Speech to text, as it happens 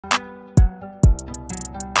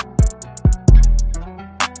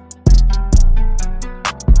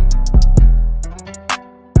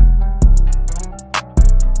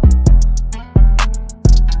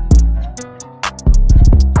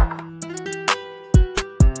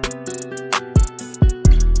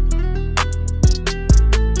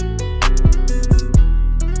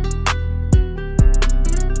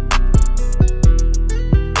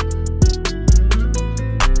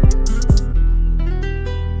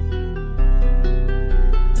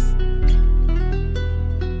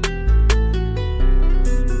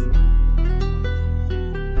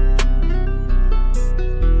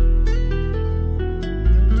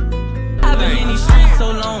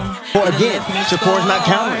again, Shakur's not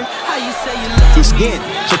countering. Again,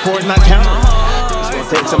 Shakur's not countering. It's gonna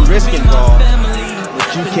take some risk involved,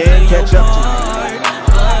 but you can catch up to it.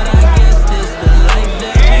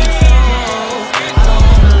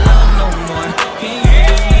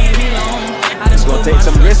 It's gonna take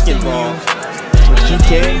some risk involved, but you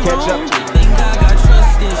can catch up to it.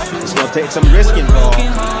 It's gonna take some risk involved,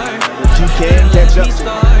 but you can catch up to it.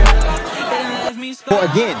 Or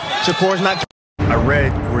again, Shakur's not. I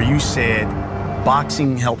read where you said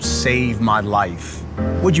boxing helped save my life.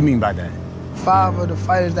 What do you mean by that? 5 of the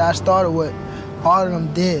fighters that I started with, all of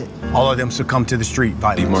them dead. All of them succumbed to the street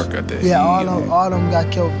violence. D-Mark got that. Yeah, all of them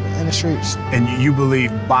got killed in the streets. And you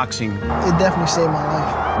believe boxing? It definitely saved my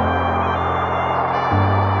life.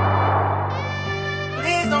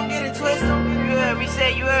 Please don't get it twisted. You heard me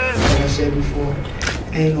say, you heard. Like I said before,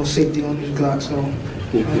 ain't no safety on this Glock, so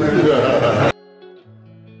you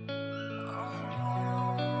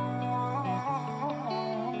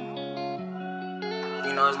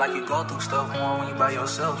know, it's like you go through stuff more when you by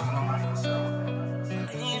yourself, you know?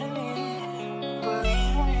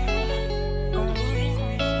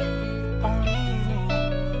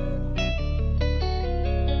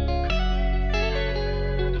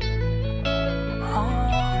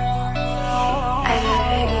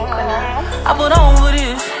 I put on for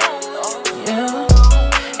this, yeah.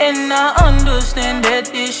 And I understand that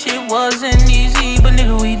this shit wasn't easy, but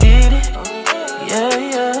nigga, we did it, yeah,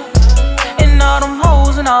 yeah. And all them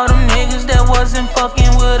hoes and all them niggas that wasn't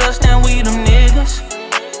fucking with us, now we them niggas.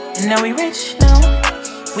 And now we rich now,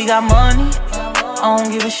 we got money, I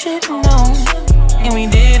don't give a shit, no. And we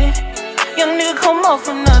did it. Young nigga come up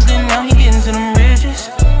from nothing, now he getting to them riches.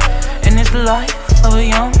 And it's the life of a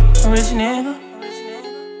young rich nigga.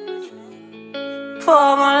 For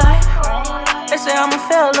all my life, they say I'm a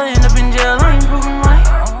fella, end up in jail, I ain't proving right.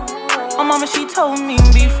 My mama, she told me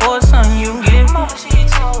before, son, you get me.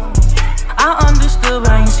 I understood,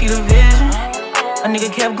 but I ain't see the vision. A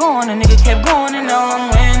nigga kept going, and now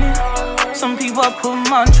I'm winning. Some people I put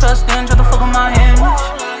my trust in, try to fuck with my image.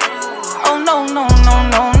 Oh no, no, no,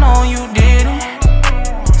 no, no, you didn't.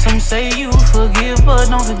 Some say you forgive, but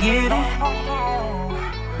don't forget it.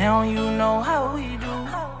 Now you know how